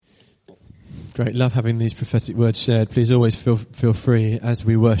Great, love having these prophetic words shared. Please always feel free as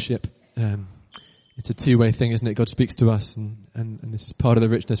we worship. It's a two-way thing, isn't it? God speaks to us, and this is part of the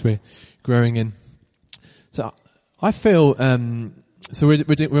richness we're growing in. So I feel so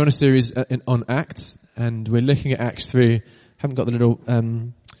we're on a series on Acts, and we're looking at Acts through. Haven't got the little.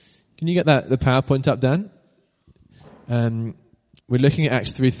 Can you get the PowerPoint up, Dan? We're looking at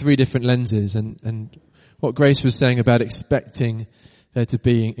Acts through three different lenses, and what Grace was saying about expecting there to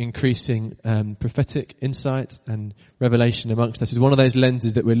be increasing prophetic insight and revelation amongst us is one of those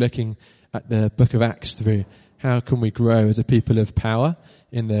lenses that we're looking at the book of Acts through. How can we grow as a people of power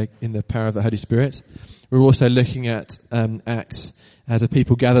in the power of the Holy Spirit? We're also looking at Acts as a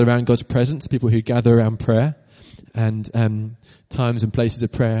people gather around God's presence, people who gather around prayer and times and places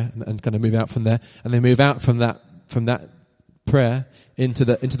of prayer, and kind of move out from there, and they move out from that prayer into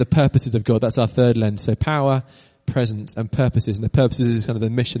the purposes of God. That's our third lens. So power, presence, and purposes. And the purposes is kind of the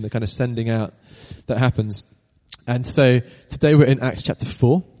mission, the kind of sending out that happens. And so today we're in Acts chapter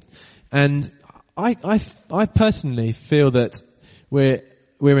 4, and I personally feel that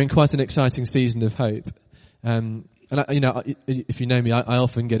we're in quite an exciting season of hope. And if you know me, I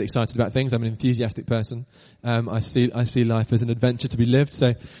often get excited about things. I'm an enthusiastic person. I see life as an adventure to be lived.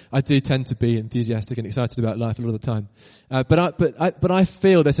 So I do tend to be enthusiastic and excited about life a lot of the time. But I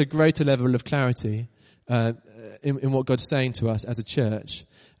feel there's a greater level of clarity in what God's saying to us as a church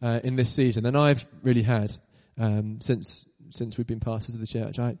in this season than I've really had since we've been pastors of the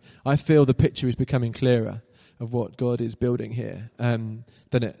church. I feel the picture is becoming clearer of what God is building here than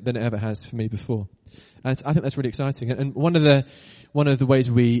it ever has for me before. And I think that's really exciting. And one of the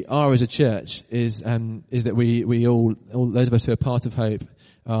ways we are as a church is that we all those of us who are part of Hope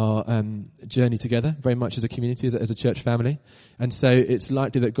are journey together very much as a community, as a church family. And so it's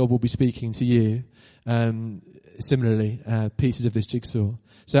likely that God will be speaking to you similarly pieces of this jigsaw.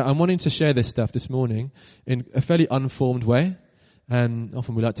 So I'm wanting to share this stuff this morning in a fairly unformed way.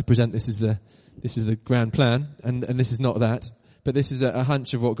 Often we like to present this as the grand plan, and this is not that. But this is a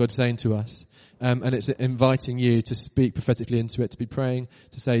hunch of what God's saying to us. And it's inviting you to speak prophetically into it, to be praying,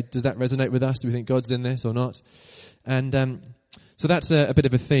 to say, does that resonate with us? Do we think God's in this or not? And so that's a bit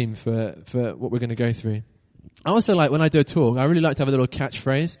of a theme for what we're going to go through. I also like, when I do a talk, I really like to have a little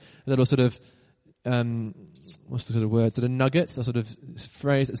catchphrase, a little sort of, what's the sort of word, sort of nugget, a sort of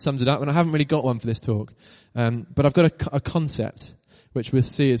phrase that sums it up. And I haven't really got one for this talk. But I've got a concept, which we'll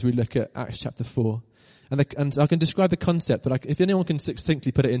see as we look at Acts chapter 4. And I can describe the concept, but if anyone can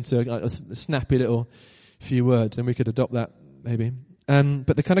succinctly put it into a snappy little few words, then we could adopt that maybe.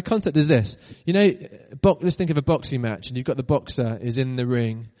 But the kind of concept is this. Let's think of a boxing match, and you've got the boxer is in the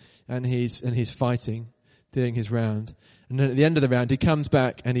ring, and he's fighting, doing his round. And then at the end of the round, he comes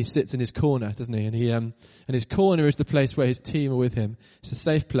back and he sits in his corner, doesn't he? And his corner is the place where his team are with him. It's a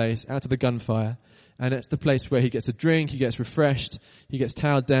safe place, out of the gunfire. And it's the place where he gets a drink, he gets refreshed, he gets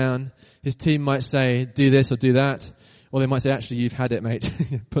towed down. His team might say, do this or do that. Or they might say, actually, you've had it, mate.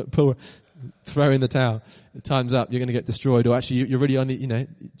 Throw in the towel. Time's up, you're going to get destroyed. Or actually, you're really on the,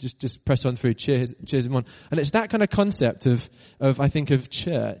 just press on through, cheers him on. And it's that kind of concept of I think, of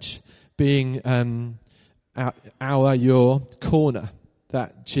church being your corner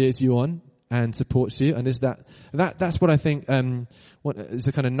that cheers you on and supports you. And is that's what I think what is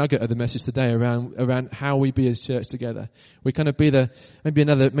the kind of nugget of the message today around how we be as church together. We kind of be maybe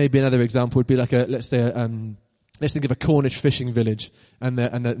another example would be like let's think of a Cornish fishing village, and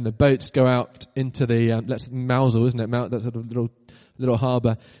the boats go out into the Mousehole, isn't it? That sort of little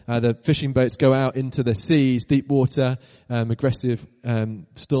harbour. The fishing boats go out into the seas, deep water, aggressive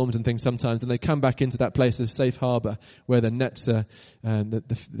storms and things sometimes, and they come back into that place of safe harbour where the nets are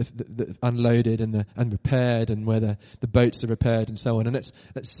the unloaded and repaired, and where the boats are repaired and so on. And it's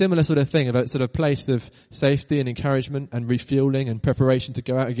a similar sort of thing, about sort of place of safety and encouragement and refuelling and preparation to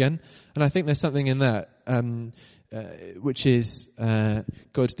go out again. And I think there's something in that which is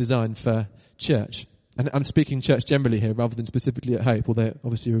God's design for church. And I'm speaking church generally here rather than specifically at Hope, although it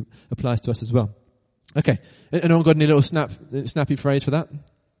obviously applies to us as well. Okay. Anyone got any little snappy phrase for that?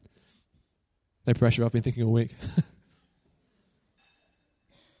 No pressure, I've been thinking all week.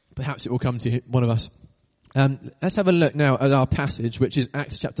 Perhaps it will come to one of us. Let's have a look now at our passage, which is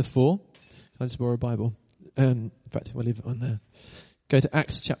Acts chapter 4. Can I just borrow a Bible? In fact, we'll leave it on there. Go to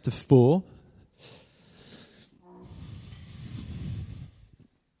Acts chapter 4.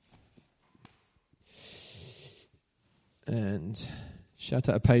 And shout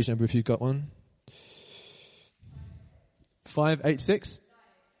out a page number if you've got one. 586?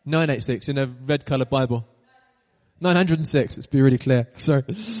 986 in a red coloured Bible. 906, let's be really clear. Sorry.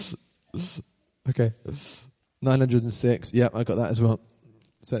 Okay. 906, yeah, I got that as well.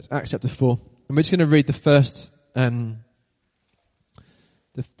 So it's Acts chapter 4. And we're just going to read the first. Does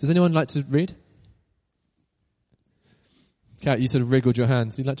anyone like to read? Kat, you sort of wriggled your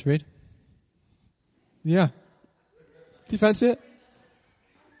hands. Do you like to read? Yeah. Do you fancy it?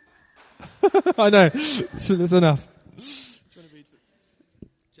 I know. So that's enough. Do you want to read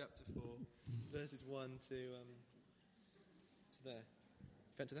chapter 4, verses 1 to there?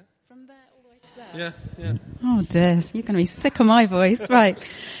 Vent to there? From there all the way to there? Yeah. Oh dear, you're going to be sick of my voice. Right.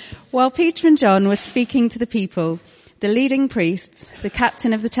 While Peter and John were speaking to the people, the leading priests, the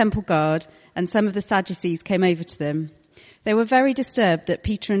captain of the temple guard, and some of the Sadducees came over to them. They were very disturbed that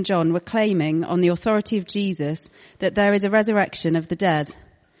Peter and John were claiming on the authority of Jesus that there is a resurrection of the dead.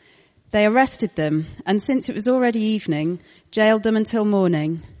 They arrested them, and since it was already evening, jailed them until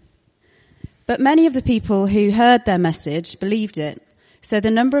morning. But many of the people who heard their message believed it, so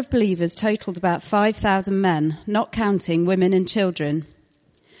the number of believers totaled about 5,000 men, not counting women and children.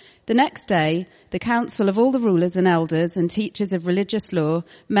 The next day, the council of all the rulers and elders and teachers of religious law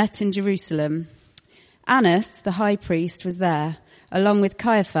met in Jerusalem. Annas, the high priest, was there, along with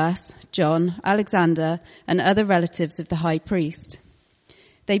Caiaphas, John, Alexander, and other relatives of the high priest.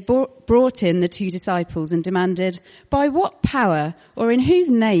 They brought in the 2 disciples and demanded, "By what power or in whose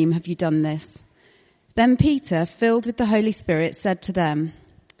name have you done this?" Then Peter, filled with the Holy Spirit, said to them,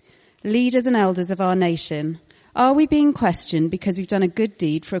 "Leaders and elders of our nation, are we being questioned because we've done a good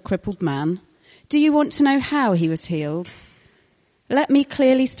deed for a crippled man? Do you want to know how he was healed? Let me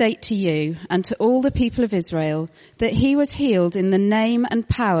clearly state to you and to all the people of Israel that he was healed in the name and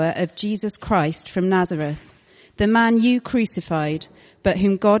power of Jesus Christ from Nazareth, the man you crucified, but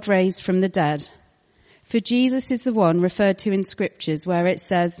whom God raised from the dead. For Jesus is the one referred to in scriptures where it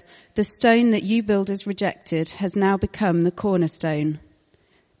says, 'The stone that you builders rejected has now become the cornerstone.'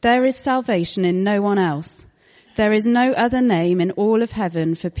 There is salvation in no one else. There is no other name in all of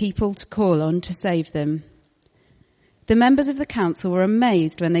heaven for people to call on to save them." The members of the council were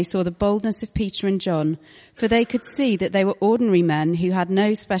amazed when they saw the boldness of Peter and John, for they could see that they were ordinary men who had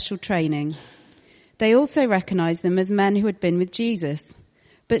no special training. They also recognized them as men who had been with Jesus.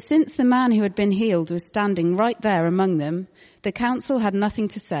 But since the man who had been healed was standing right there among them, the council had nothing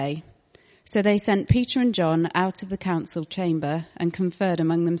to say. So they sent Peter and John out of the council chamber and conferred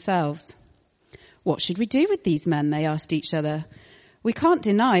among themselves. "What should we do with these men?" they asked each other. "We can't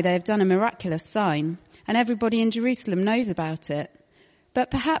deny they have done a miraculous sign, and everybody in Jerusalem knows about it.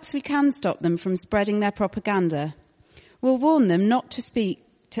 But perhaps we can stop them from spreading their propaganda. We'll warn them not to speak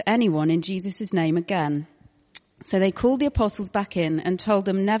to anyone in Jesus' name again." So they called the apostles back in and told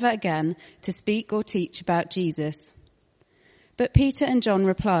them never again to speak or teach about Jesus. But Peter and John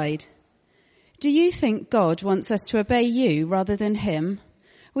replied, "Do you think God wants us to obey you rather than him?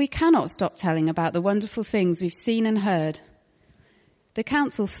 We cannot stop telling about the wonderful things we've seen and heard." The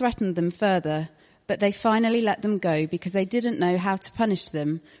council threatened them further, but they finally let them go because they didn't know how to punish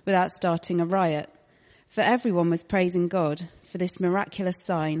them without starting a riot. For everyone was praising God for this miraculous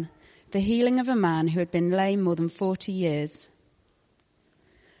sign, the healing of a man who had been lame more than 40 years.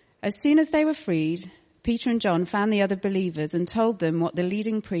 As soon as they were freed, Peter and John found the other believers and told them what the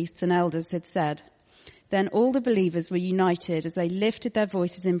leading priests and elders had said. Then all the believers were united as they lifted their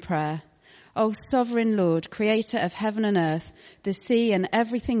voices in prayer. "O sovereign Lord, creator of heaven and earth, the sea and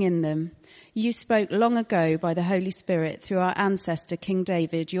everything in them, you spoke long ago by the Holy Spirit through our ancestor King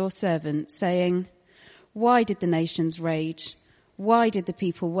David, your servant, saying, 'Why did the nations rage? Why did the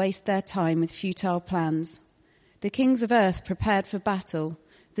people waste their time with futile plans? The kings of earth prepared for battle.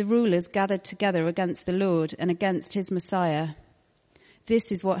 The rulers gathered together against the Lord and against his Messiah.'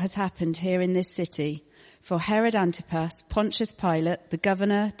 This is what has happened here in this city. For Herod Antipas, Pontius Pilate, the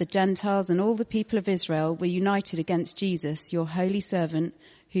governor, the Gentiles, and all the people of Israel were united against Jesus, your holy servant,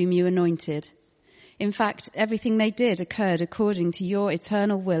 whom you anointed. In fact, everything they did occurred according to your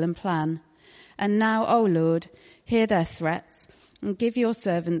eternal will and plan. And now, O Lord, hear their threats and give your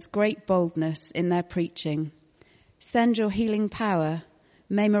servants great boldness in their preaching. Send your healing power.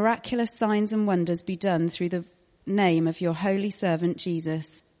 May miraculous signs and wonders be done through the name of your holy servant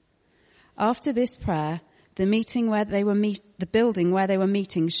Jesus." After this prayer, the building where they were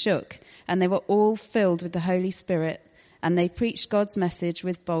meeting shook, and they were all filled with the Holy Spirit, and they preached God's message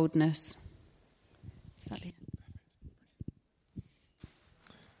with boldness. Is that the end?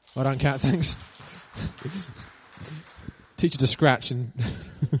 Well done, Kat, thanks. Teach you to scratch and...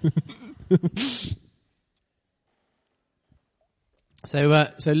 So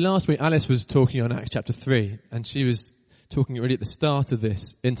last week Alice was talking on Acts chapter 3, and she was talking already at the start of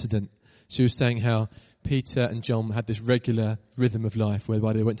this incident. She was saying how Peter and John had this regular rhythm of life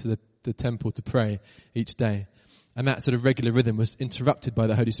whereby they went to the temple to pray each day. And that sort of regular rhythm was interrupted by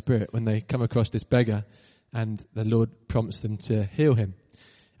the Holy Spirit when they come across this beggar and the Lord prompts them to heal him.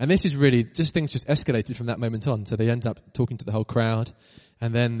 And this is really, things just escalated from that moment on. So they end up talking to the whole crowd,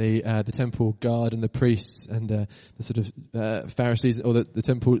 and then the temple guard and the priests and the sort of Pharisees, or the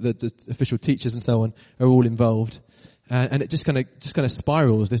temple, the official teachers and so on, are all involved. And it just kind of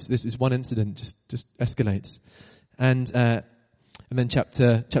spirals. This is one incident just escalates. And then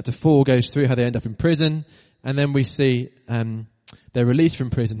chapter 4 goes through how they end up in prison, and then we see they're released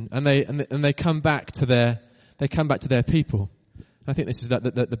from prison, and they come back to their people. I think this is that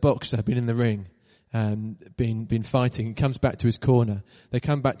the boxer been in the ring, been fighting. He comes back to his corner. They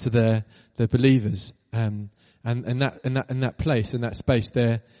come back to the believers, and in that place, in that space,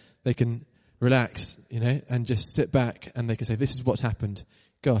 they can relax, and just sit back, and they can say, "This is what's happened.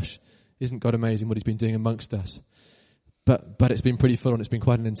 Gosh, isn't God amazing what He's been doing amongst us?" But it's been pretty full on. It's been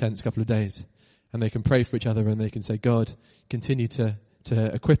quite an intense couple of days, and they can pray for each other, and they can say, "God, continue to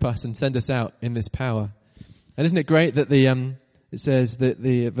equip us and send us out in this power." And isn't it great that it says that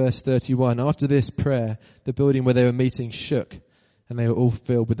verse 31, after this prayer, the building where they were meeting shook, and they were all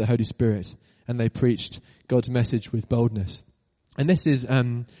filled with the Holy Spirit, and they preached God's message with boldness. And this is,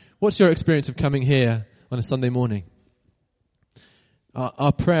 what's your experience of coming here on a Sunday morning?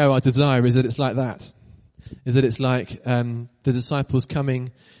 Our prayer, our desire is that it's like that. Is that it's like the disciples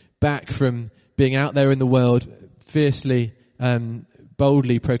coming back from being out there in the world, fiercely,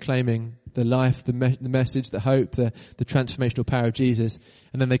 boldly proclaiming the life, the message, the hope, the transformational power of Jesus,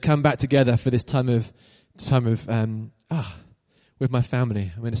 and then they come back together for this time of with my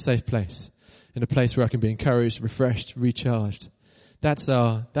family. I'm in a safe place, in a place where I can be encouraged, refreshed, recharged. That's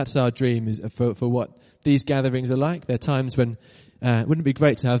our dream is for what these gatherings are like. There are times when wouldn't it be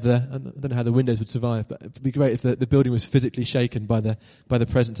great to have I don't know how the windows would survive, but it'd be great if the building was physically shaken by the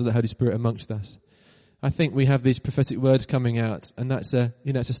presence of the Holy Spirit amongst us. I think we have these prophetic words coming out, and that's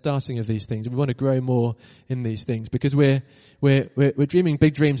it's a starting of these things. We want to grow more in these things because we're dreaming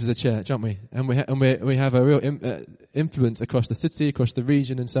big dreams as a church, aren't we? And we have a real influence across the city, across the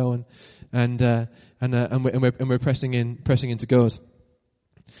region, and so on. And we're pressing into God.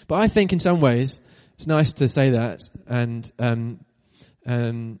 But I think in some ways it's nice to say that, and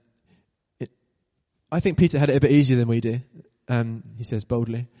I think Peter had it a bit easier than we do. He says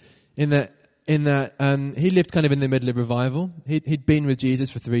boldly, in that he lived kind of in the middle of revival. He'd been with Jesus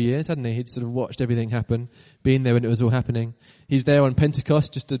for 3 years, hadn't he? He'd sort of watched everything happen, been there when it was all happening. He was there on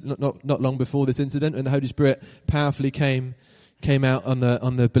Pentecost, just not long before this incident, and the Holy Spirit powerfully came out on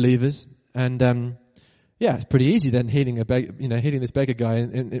the believers. And it's pretty easy then healing this beggar guy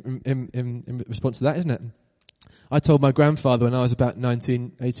in response to that, isn't it? I told my grandfather when I was about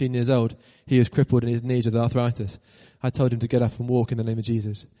 18 years old, he was crippled in his knees with arthritis. I told him to get up and walk in the name of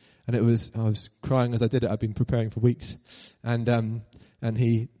Jesus. And I was crying as I did it. I'd been preparing for weeks. And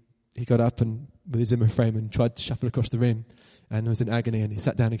he got up and with his Zimmer frame and tried to shuffle across the room and was in agony, and he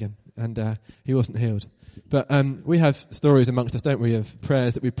sat down again, and he wasn't healed. But we have stories amongst us, don't we, of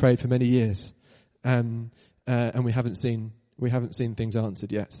prayers that we prayed for many years, and we haven't seen things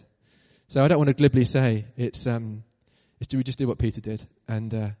answered yet. So I don't want to glibly say it's do we just do what Peter did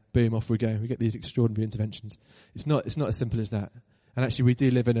and boom, off we go. We get these extraordinary interventions. It's not as simple as that. And actually, we do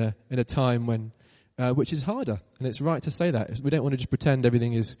live in a time when which is harder, and it's right to say that. We don't want to just pretend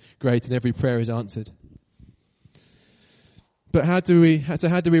everything is great and every prayer is answered. But how do we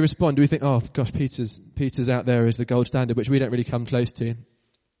respond? Do we think, oh gosh, Peter's out there as the gold standard, which we don't really come close to?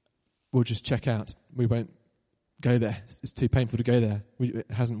 We'll just check out. We won't go there. It's too painful to go there. It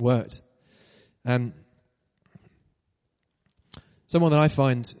hasn't worked. Someone that I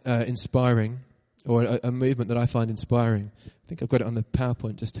find inspiring, or a movement that I find inspiring. I think I've got it on the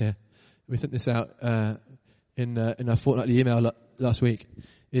PowerPoint just here. We sent this out in our fortnightly email last week.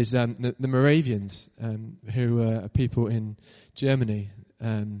 Is the Moravians, who are people in Germany,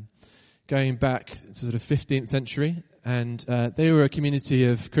 going back to sort of 15th century, and they were a community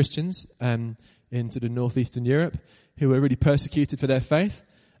of Christians in sort of northeastern Europe who were really persecuted for their faith.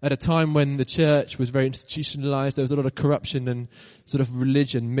 At a time when the church was very institutionalized, there was a lot of corruption and sort of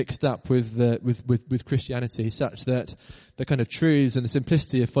religion mixed up with Christianity, such that the kind of truths and the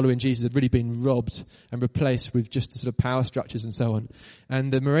simplicity of following Jesus had really been robbed and replaced with just the sort of power structures and so on.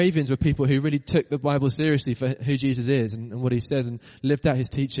 And the Moravians were people who really took the Bible seriously for who Jesus is and what he says, and lived out his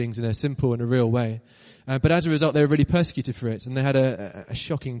teachings in a simple and a real way. But as a result, they were really persecuted for it, and they had a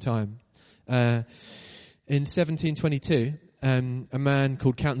shocking time. In 1722, a man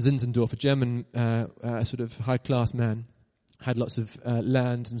called Count Zinzendorf, a German sort of high-class man, had lots of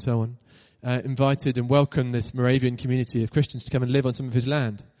land and so on, invited and welcomed this Moravian community of Christians to come and live on some of his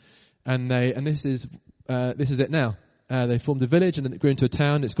land. And this is this is it now. They formed a village and then it grew into a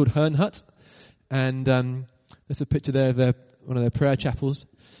town. It's called Herrnhut. And there's a picture there of one of their prayer chapels.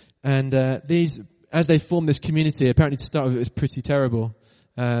 And as they formed this community, apparently to start with it was pretty terrible.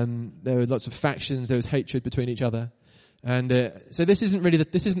 There were lots of factions. There was hatred between each other. And so this isn't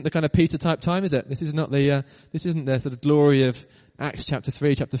the kind of Peter type time, is it? This isn't the sort of glory of Acts chapter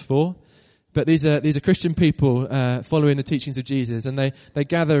 3, chapter 4. But these are Christian people following the teachings of Jesus, and they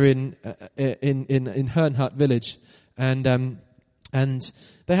gather in Herrnhut village, and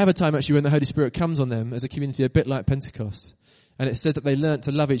they have a time actually when the Holy Spirit comes on them as a community, a bit like Pentecost. And it says that they learnt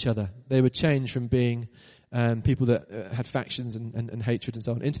to love each other. They were changed from being people that had factions and hatred and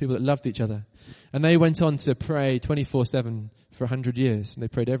so on into people that loved each other. And they went on to pray 24/7 for 100 years. And they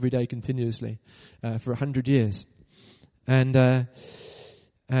prayed every day continuously for 100 years. And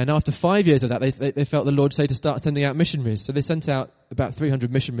after 5 years of that, they felt the Lord say to start sending out missionaries. So they sent out about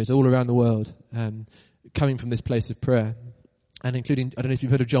 300 missionaries all around the world, coming from this place of prayer. And including, I don't know if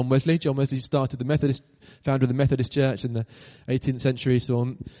you've heard of John Wesley. John Wesley founder of the Methodist Church in the 18th century.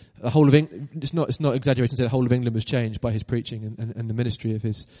 So the whole of England, it's not exaggerating to say the whole of England was changed by his preaching and the ministry of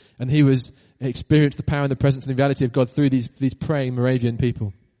his. And he experienced the power and the presence and the reality of God through these praying Moravian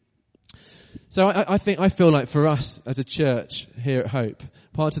people. So I feel like for us as a church here at Hope,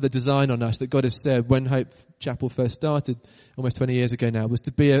 part of the design on us that God has said when Hope Chapel first started almost 20 years ago now was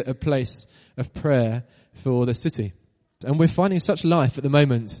to be a place of prayer for the city. And we're finding such life at the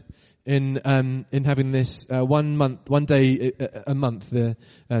moment in having this 1 day a month, the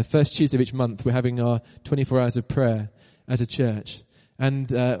first Tuesday of each month, we're having our 24 hours of prayer as a church.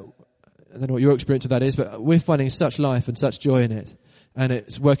 And I don't know what your experience of that is, but we're finding such life and such joy in it, and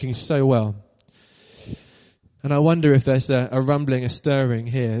it's working so well. And I wonder if there's a rumbling, a stirring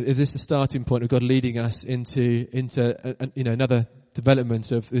here. Is this the starting point of God leading us into another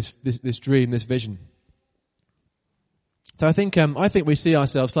development of this dream, this vision? So I think we see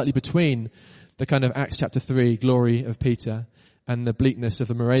ourselves slightly between the kind of Acts chapter 3 glory of Peter and the bleakness of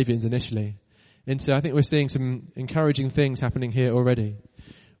the Moravians initially. And so I think we're seeing some encouraging things happening here already.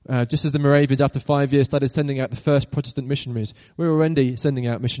 Just as the Moravians after 5 years started sending out the first Protestant missionaries, we're already sending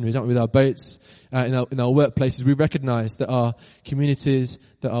out missionaries, aren't we, with our boats, in our workplaces. We recognise that our communities,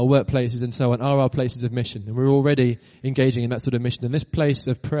 that our workplaces and so on are our places of mission. And we're already engaging in that sort of mission. And this place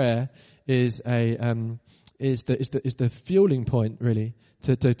of prayer is the fueling point really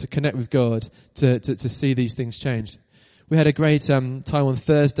to connect with God, to see these things changed. We had a great time on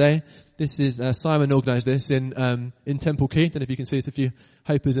Thursday. This is Simon organised this in Temple Quay. I don't know if you can see it. A few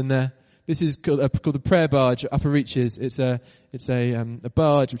hopers in there. This is called the Prayer Barge, Upper Reaches. It's a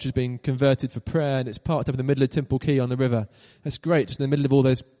barge which has been converted for prayer, and it's parked up in the middle of Temple Quay on the river. That's great, just in the middle of all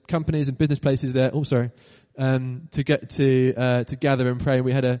those companies and business places there. To get to gather and pray.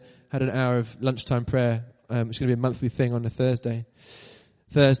 We had an hour of lunchtime prayer. It's going to be a monthly thing on a Thursday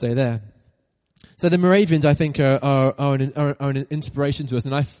there. So the Moravians, I think, are an inspiration to us,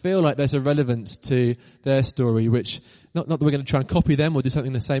 and I feel like there's a relevance to their story, which not that we're going to try and copy them or do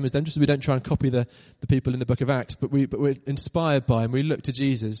something the same as them, just as we don't try and copy the people in the book of Acts, but we're inspired by and we look to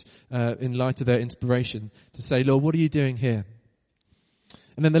Jesus in light of their inspiration to say, Lord, what are you doing here?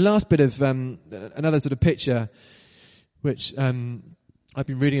 And then the last bit of another sort of picture, which I've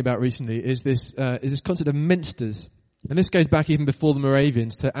been reading about recently, is this concept of minsters. And this goes back even before the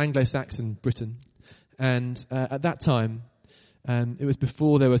Moravians to Anglo-Saxon Britain. And at that time, it was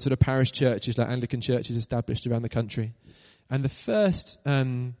before there were sort of parish churches like Anglican churches established around the country. And the first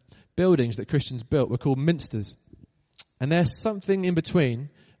buildings that Christians built were called minsters. And there's something in between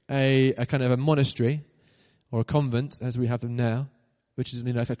a kind of a monastery or a convent, as we have them now, which is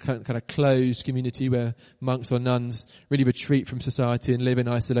like a kind of closed community where monks or nuns really retreat from society and live in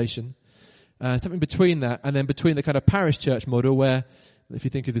isolation. Something between that, and then between the kind of parish church model where, if you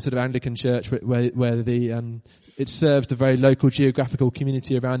think of the sort of Anglican church where it serves the very local geographical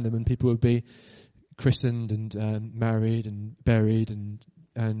community around them, and people would be christened and married and buried and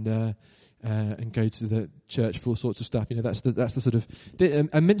go to the church for all sorts of stuff. That's the sort of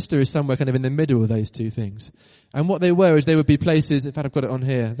a minster is somewhere kind of in the middle of those two things. And what they were is they would be places. In fact, I've got it on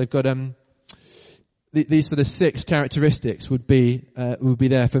here. They've got these sort of 6 characteristics would be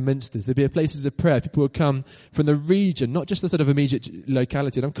there for minsters. There'd be places of prayer. People would come from the region, not just the sort of immediate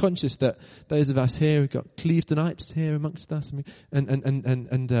locality. And I'm conscious that those of us here, we've got Clevedonites here amongst us,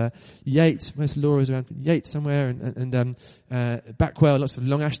 and Yates. Where's Laura's around? Yates somewhere, and Backwell. Lots of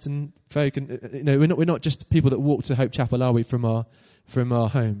Long Ashton folk, and we're not just people that walk to Hope Chapel, are we? From our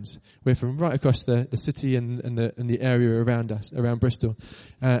homes, we're from right across the city and the area around us, around Bristol.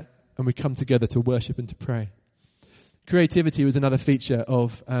 And we come together to worship and to pray. Creativity was another feature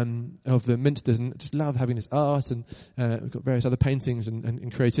of the Minsters, and I just love having this art, and we've got various other paintings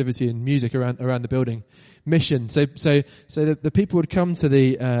and creativity and music around the building. Mission. So the people would come to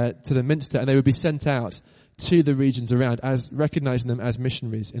the Minster, and they would be sent out to the regions around, as recognizing them as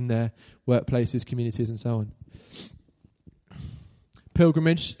missionaries in their workplaces, communities, and so on.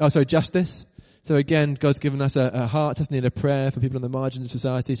 Justice. So again, God's given us a heart, doesn't need a prayer for people on the margins of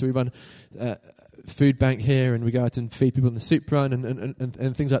society. So we run food bank here, and we go out and feed people on the soup run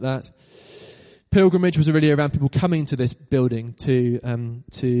and things like that. Pilgrimage was really around people coming to this building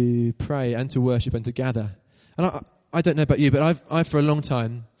to pray and to worship and to gather. And I don't know about you, but I've for a long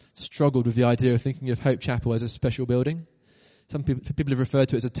time struggled with the idea of thinking of Hope Chapel as a special building. Some people have referred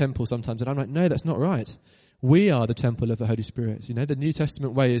to it as a temple sometimes, and I'm like, no, that's not right. We are the temple of the Holy Spirit. The New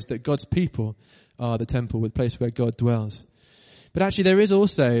Testament way is that God's people are the temple, the place where God dwells. But actually, there is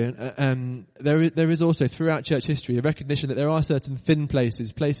also throughout church history a recognition that there are certain thin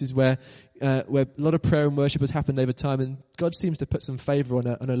places where a lot of prayer and worship has happened over time, and God seems to put some favour on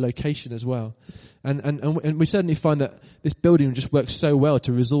a location as well. And we certainly find that this building just works so well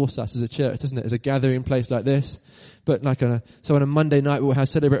to resource us as a church, doesn't it? As a gathering place like this. But so on a Monday night we'll have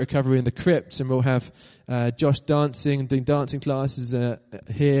Celebrate Recovery in the crypt, and we'll have Josh dancing and doing dancing classes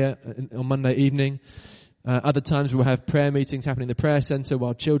here on Monday evening. Other times we'll have prayer meetings happening in the prayer centre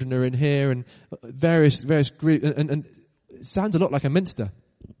while children are in here, and various groups. And it sounds a lot like a Minster,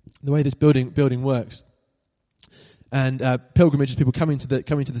 the way this building works. And pilgrimage is people coming to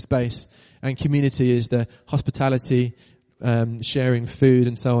the space, and community is the hospitality, sharing food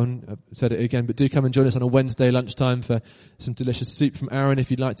and so on. I've said it again, but do come and join us on a Wednesday lunchtime for some delicious soup from Aaron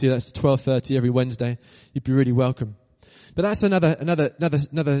if you'd like to. That's 12:30 every Wednesday. You'd be really welcome. But that's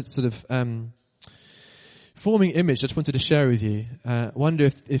another sort of forming image I just wanted to share with you. Wonder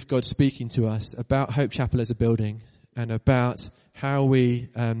if God's speaking to us about Hope Chapel as a building, and about how we,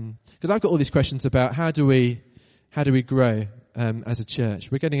 because I've got all these questions about how do we grow as a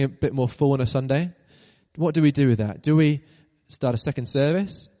church. We're getting a bit more full on a Sunday. What do we do with that? Do we start a second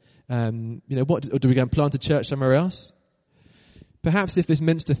service? Or do we go and plant a church somewhere else? Perhaps if this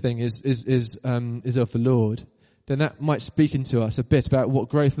Minster thing is of the Lord, then that might speak into us a bit about what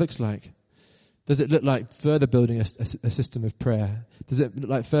growth looks like. Does it look like further building a system of prayer? Does it look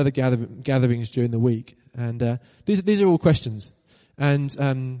like further gatherings during the week? And these are all questions.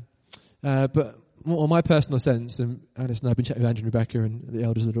 And but on my personal sense, and Alice and I have been chatting with Andrew and Rebecca and the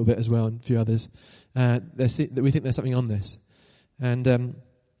elders a little bit as well, and a few others, that we think there's something on this. And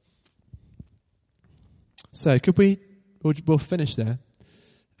so we'll finish there.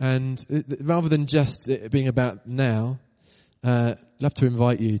 And rather than just it being about now, love to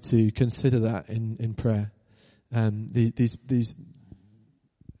invite you to consider that in prayer. These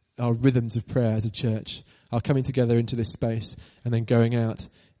our rhythms of prayer as a church are coming together into this space and then going out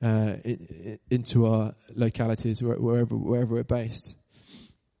into our localities wherever we're based.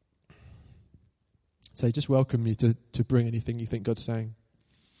 So just welcome you to bring anything you think God's saying.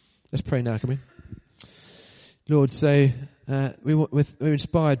 Let's pray now, can we? Lord, we're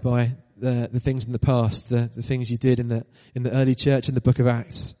inspired by the things in the past, the things you did in the early church in the book of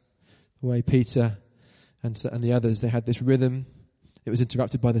Acts, the way Peter and the others, they had this rhythm. It was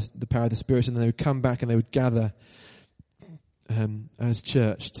interrupted by the power of the Spirit, and then they would come back and they would gather as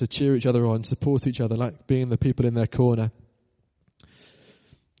church to cheer each other on, support each other, like being the people in their corner.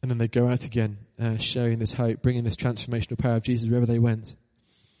 And then they'd go out again, sharing this hope, bringing this transformational power of Jesus wherever they went.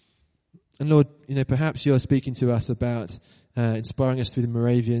 And Lord, perhaps you're speaking to us about inspiring us through the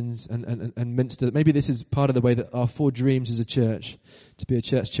Moravians and Minster. Maybe this is part of the way that our four dreams as a church, to be a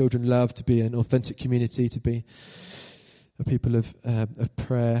church children love, to be an authentic community, to be a people of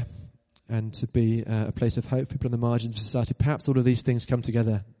prayer, and to be a place of hope, people on the margins of society. Perhaps all of these things come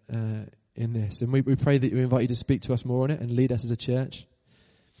together in this. And we pray that we invite you to speak to us more on it and lead us as a church.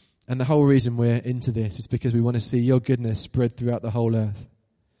 And the whole reason we're into this is because we want to see your goodness spread throughout the whole earth.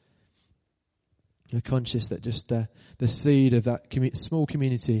 We're conscious that just the seed of that small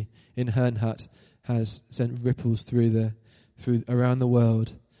community in Herrnhut has sent ripples through around the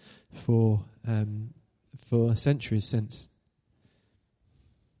world for centuries since.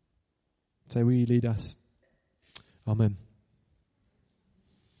 So will you lead us? Amen.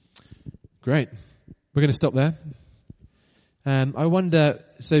 Great. We're going to stop there. I wonder,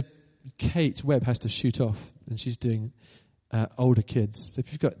 so Kate Webb has to shoot off, and she's doing older kids. So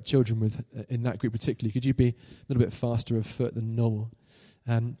if you've got children in that group particularly, could you be a little bit faster of foot than normal?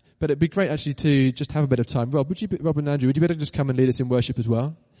 But it'd be great actually to just have a bit of time. Rob and Andrew, would you better just come and lead us in worship as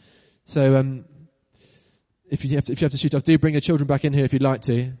well? So if you have to shoot off, do bring your children back in here if you'd like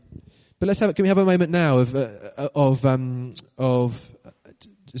to. But can we have a moment now of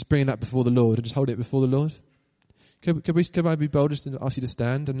just bringing that before the Lord and just hold it before the Lord? Could I be bold just to ask you to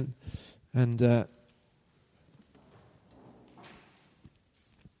stand and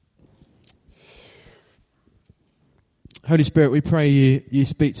Holy Spirit, we pray you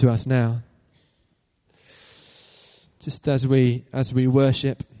speak to us now. Just as we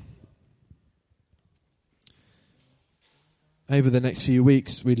worship over the next few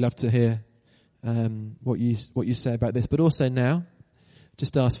weeks, we'd love to hear what you say about this. But also now,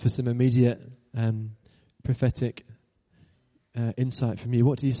 just ask for some immediate prophetic insight from you.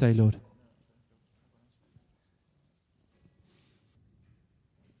 What do you say, Lord?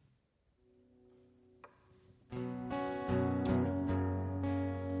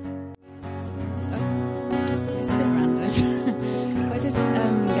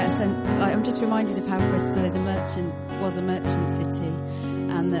 I'm just reminded of how Bristol was a merchant city,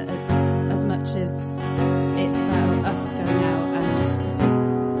 and that as much as it's about us going out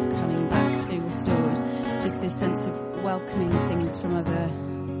and coming back to be restored, just this sense of welcoming things from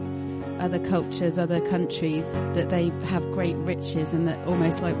other cultures, other countries, that they have great riches, and that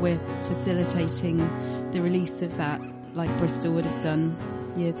almost like we're facilitating the release of that, like Bristol would have done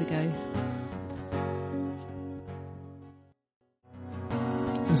years ago.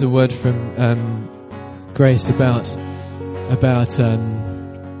 There's a word from Grace about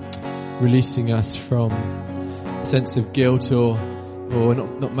releasing us from a sense of guilt or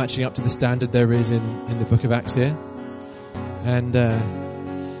not matching up to the standard there is in the book of Acts here. And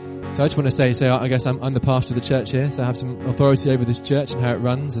so I just want to say, I guess I'm the pastor of the church here, so I have some authority over this church and how it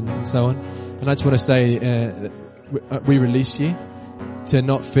runs and so on. And I just want to say that we release you to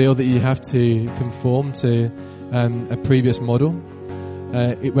not feel that you have to conform to a previous model.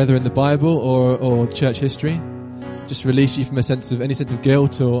 Whether in the Bible or church history, just release you from any sense of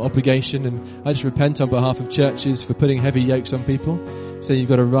guilt or obligation. And I just repent on behalf of churches for putting heavy yokes on people. So you've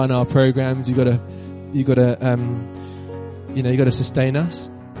got to run our programs, you've got to sustain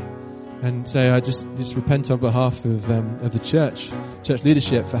us. And so I just repent on behalf of the church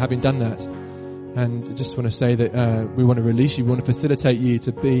leadership for having done that. And I just want to say that we want to release you, we want to facilitate you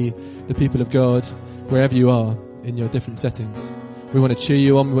to be the people of God wherever you are in your different settings. We want to cheer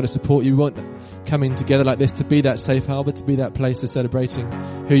you on. We want to support you. We want coming together like this to be that safe harbour, to be that place of celebrating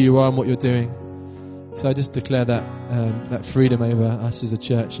who you are and what you're doing. So I just declare that freedom over us as a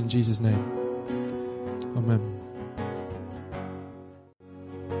church in Jesus' name. Amen.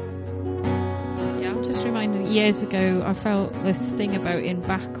 Yeah, I'm just reminded years ago I felt this thing about in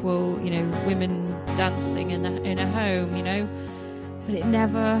Backwell, women dancing in a home, but it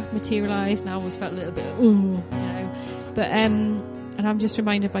never materialised, and I always felt a little bit, but and I'm just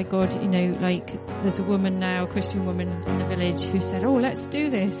reminded by God, there's a woman now, a Christian woman in the village who said, oh, let's do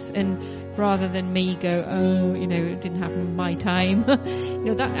this. And rather than me go, it didn't happen in my time,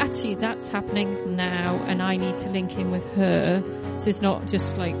 that's happening now, and I need to link in with her. So it's not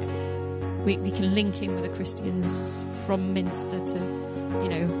just like we can link in with the Christians from Minster to,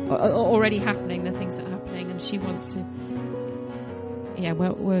 already happening, the things that are happening, and she wants to,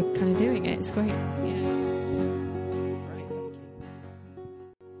 we're kind of doing it. It's great. Yeah.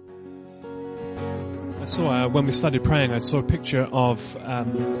 I saw, when we started praying, I saw a picture of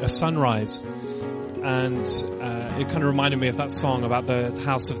a sunrise, and it kind of reminded me of that song about the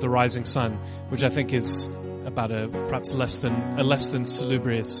House of the Rising Sun, which I think is about perhaps less than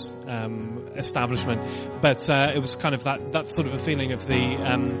salubrious establishment, but it was kind of that sort of a feeling of the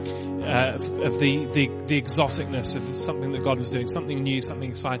exoticness of something that God was doing, something new, something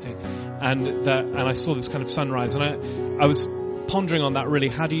exciting, and I saw this kind of sunrise, and I was pondering on that really.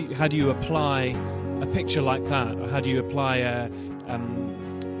 How do you apply a picture like that, or how do you apply a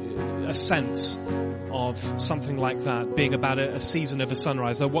sense of something like that being about a season of a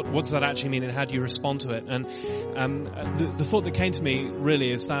sunrise? What does that actually mean, and how do you respond to it? And the thought that came to me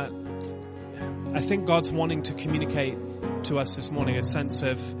really is that I think God's wanting to communicate to us this morning a sense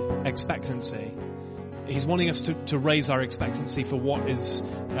of expectancy. He's wanting us to raise our expectancy for what is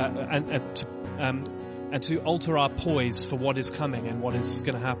and to alter our poise for what is coming and what is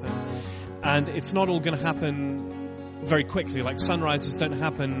going to happen. And it's not all going to happen very quickly. Like sunrises don't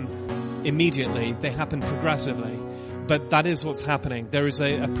happen immediately. They happen progressively. But that is what's happening. There is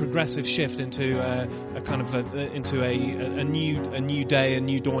a progressive shift into a new day, a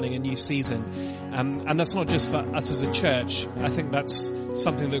new dawning, a new season. And that's not just for us as a church. I think that's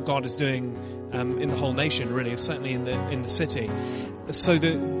something that God is doing in the whole nation, really, certainly in the city. So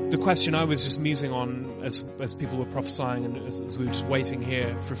the question I was just musing on as people were prophesying and as we were just waiting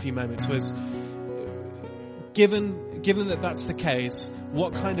here for a few moments was, given that that's the case,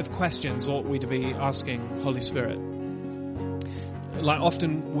 what kind of questions ought we to be asking Holy Spirit? Like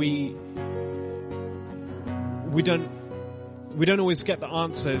often we don't always get the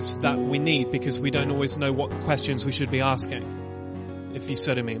answers that we need because we don't always know what questions we should be asking. If you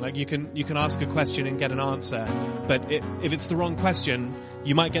sort of mean, like you can ask a question and get an answer, but if it's the wrong question,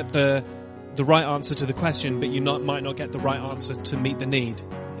 you might get the right answer to the question, but you might not get the right answer to meet the need,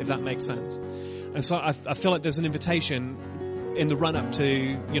 if that makes sense. And so I feel like there's an invitation in the run up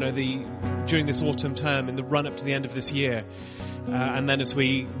to, during this autumn term, in the run up to the end of this year, and then as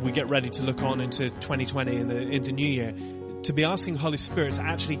we get ready to look on into 2020 in the new year, to be asking Holy Spirit to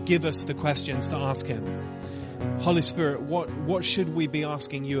actually give us the questions to ask Him. Holy Spirit, what should we be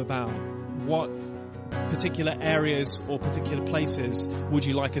asking you about? What particular areas or particular places would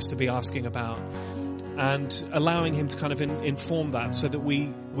you like us to be asking about? And allowing Him to kind of inform that so that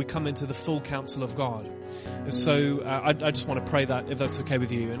we come into the full counsel of God. So I just want to pray that, if that's okay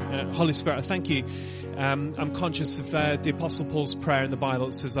with you. And Holy Spirit, I thank you. I'm conscious of the Apostle Paul's prayer in the Bible.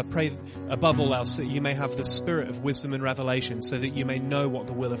 It says, I pray above all else that you may have the spirit of wisdom and revelation so that you may know what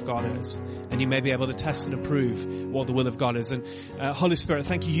the will of God is. And you may be able to test and approve what the will of God is. And Holy Spirit,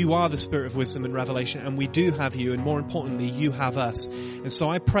 thank you. You are the spirit of wisdom and revelation. And we do have you. And more importantly, you have us. And so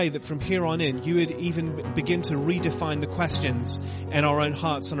I pray that from here on in, you would even begin to redefine the questions in our own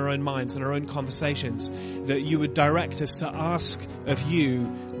hearts and our own minds and our own conversations, that you would direct us to ask of you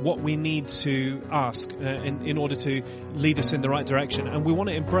what we need to ask in order to lead us in the right direction. And we want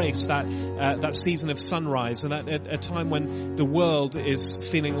to embrace that season of sunrise, and at a time when the world is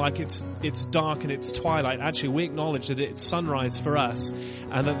feeling like it's dark and it's twilight. Actually, we acknowledge that it's sunrise for us,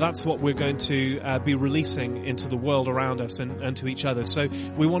 and that's what we're going to be releasing into the world around us and to each other. So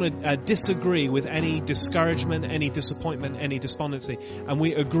we want to disagree with any discouragement, any disappointment, any despondency, and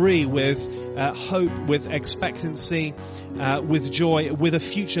we agree with hope, with expectancy, with joy, with a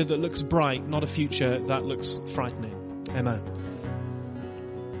future that looks bright, not a future that looks frightening. Amen.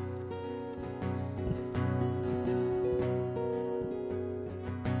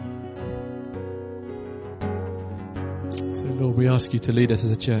 So Lord, we ask you to lead us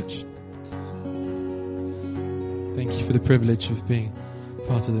as a church. Thank you for the privilege of being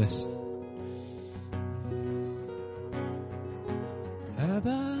part of this.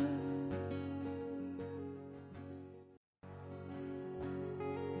 Abba.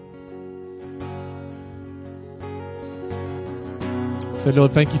 So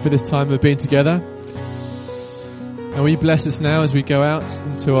Lord, thank you for this time of being together. And will you bless us now as we go out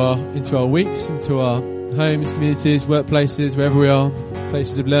into our weeks, into our homes, communities, workplaces, wherever we are,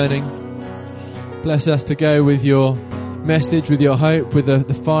 places of learning. Bless us to go with your message, with your hope, with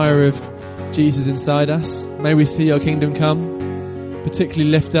the fire of Jesus inside us. May we see your kingdom come,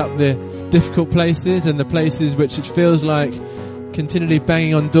 particularly lift up the difficult places and the places which it feels like continually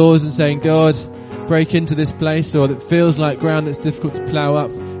banging on doors and saying, God, break into this place, or that feels like ground that's difficult to plough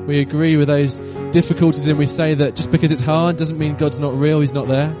up. We agree with those difficulties, and we say that just because it's hard doesn't mean God's not real, He's not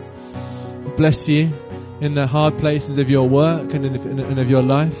there. Bless you in the hard places of your work and of your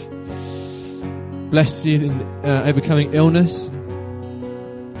life. Bless you in overcoming illness.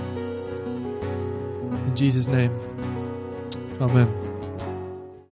 In Jesus' name. Amen.